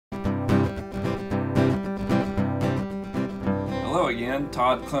Hello again,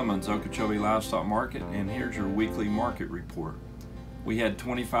 Todd Clemons, Okeechobee Livestock Market, and here's your weekly market report. We had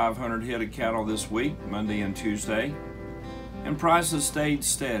 2,500 head of cattle this week, Monday and Tuesday, and prices stayed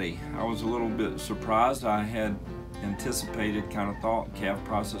steady. I was a little bit surprised. I had anticipated, kind of thought calf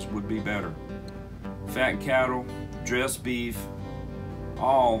prices would be better. Fat cattle, dressed beef,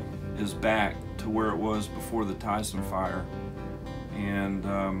 all is back to where it was before the Tyson fire. And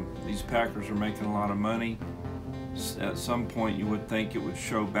these packers are making a lot of money. At some point you would think it would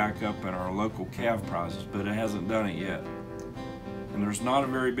show back up in our local calf prices, but it hasn't done it yet. And there's not a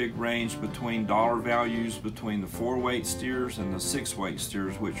very big range between dollar values between the 4-weight steers and the 6-weight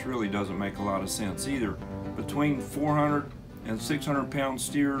steers, which really doesn't make a lot of sense either. Between 400 and 600 pound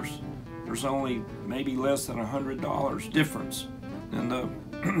steers, there's only maybe less than $100 difference in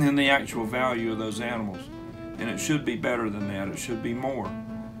the actual value of those animals. And it should be better than that. It should be more.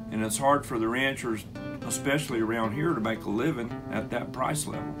 And it's hard for the ranchers, especially around here, to make a living at that price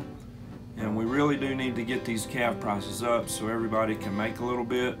level. And we really do need to get these calf prices up so everybody can make a little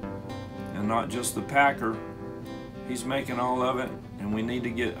bit, and not just the packer. He's making all of it, and we need to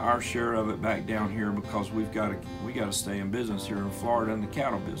get our share of it back down here, because we got to stay in business here in Florida in the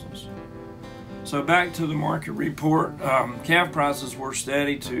cattle business. So back to the market report. Calf prices were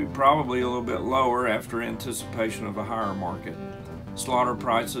steady to probably a little bit lower after anticipation of a higher market. Slaughter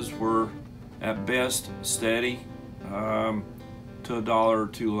prices were at best steady to $1 or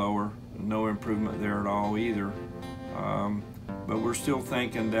 $2 lower. No improvement there at all either. But we're still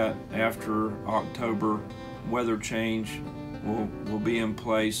thinking that after October, weather change will be in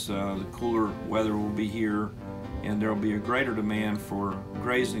place. The cooler weather will be here, and there will be a greater demand for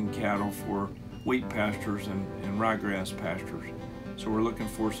grazing cattle for wheat pastures and ryegrass pastures. So we're looking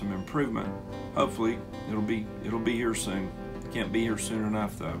for some improvement. Hopefully it'll be here soon. Can't be here soon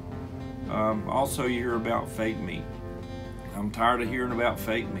enough though. Also, you hear about fake meat. I'm tired of hearing about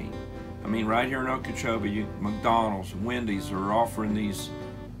fake meat. I mean, right here in Okeechobee, McDonald's and Wendy's are offering these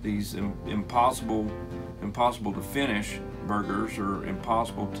impossible to finish burgers, or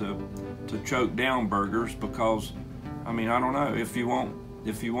impossible to choke down burgers, because I mean, I don't know, if you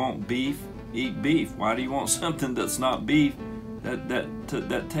want beef, eat beef. Why do you want something that's not beef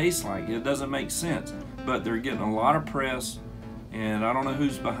that tastes like it? It doesn't make sense. But they're getting a lot of press, and I don't know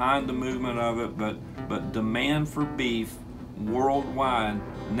who's behind the movement of it, but demand for beef worldwide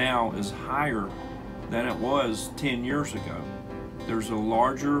now is higher than it was 10 years ago. There's a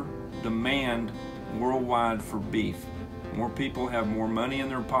larger demand worldwide for beef. More people have more money in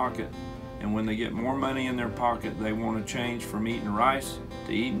their pocket, and when they get more money in their pocket, they want to change from eating rice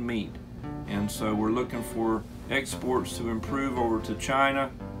to eating meat. And so we're looking for exports to improve over to China,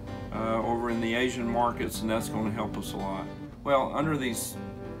 over in the Asian markets, and that's going to help us a lot. Well, under these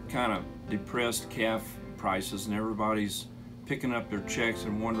kind of depressed calf prices, and everybody's picking up their checks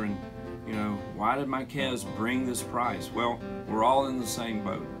and wondering, you know, why did my calves bring this price? Well, we're all in the same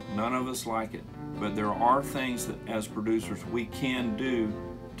boat. None of us like it, but there are things that as producers we can do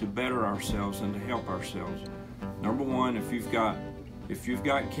to better ourselves and to help ourselves. Number one, if you've got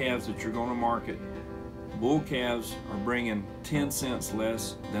calves that you're going to market, bull calves are bringing 10 cents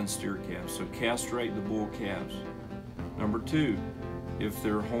less than steer calves, so castrate the bull calves. Number two, if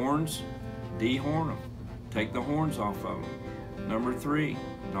they're horns, dehorn them. Take the horns off of them. Number three,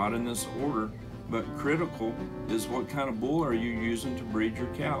 not in this order, but critical, is what kind of bull are you using to breed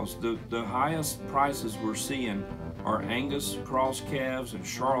your cows. The highest prices we're seeing are Angus cross calves and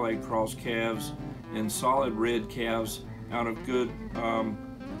Charolais cross calves and solid red calves out of good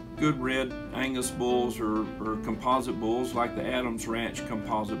red Angus bulls or composite bulls, like the Adams Ranch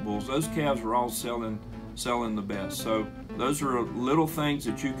composite bulls. Those calves are all selling the best. So those are little things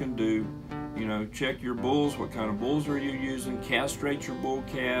that you can do. You know, check your bulls. What kind of bulls are you using? Castrate your bull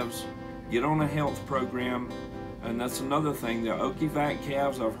calves. Get on a health program. And that's another thing. The Okevac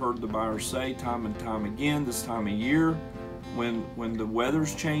calves, I've heard the buyers say time and time again, this time of year, when the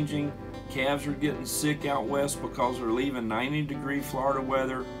weather's changing, calves are getting sick out west because they're leaving 90-degree Florida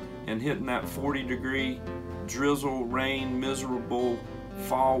weather and hitting that 40-degree drizzle, rain, miserable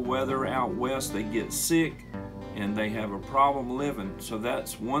fall weather out west. They get sick and they have a problem living. So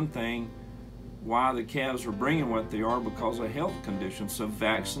that's one thing why the calves are bringing what they are, because of health conditions. So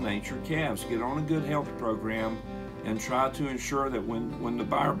vaccinate your calves. Get on a good health program and try to ensure that when the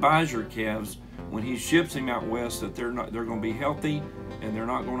buyer buys your calves, when he ships them out west, that they're going to be healthy and they're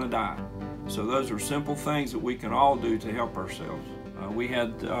not going to die. So those are simple things that we can all do to help ourselves. We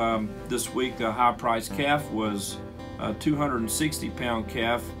had this week, the high price calf was a 260 pound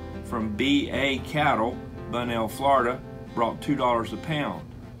calf from BA Cattle, Bunnell, Florida, brought $2 a pound.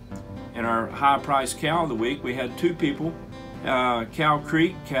 In our high price cow of the week, we had two people Cow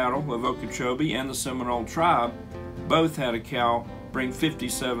Creek cattle of Okeechobee and the Seminole tribe both had a cow bring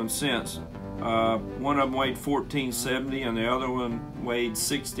 57 cents. One of them weighed 1470 and the other one weighed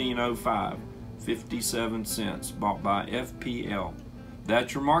 1605. 57 cents, bought by FPL.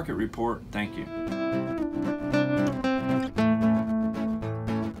 That's your market report. Thank you.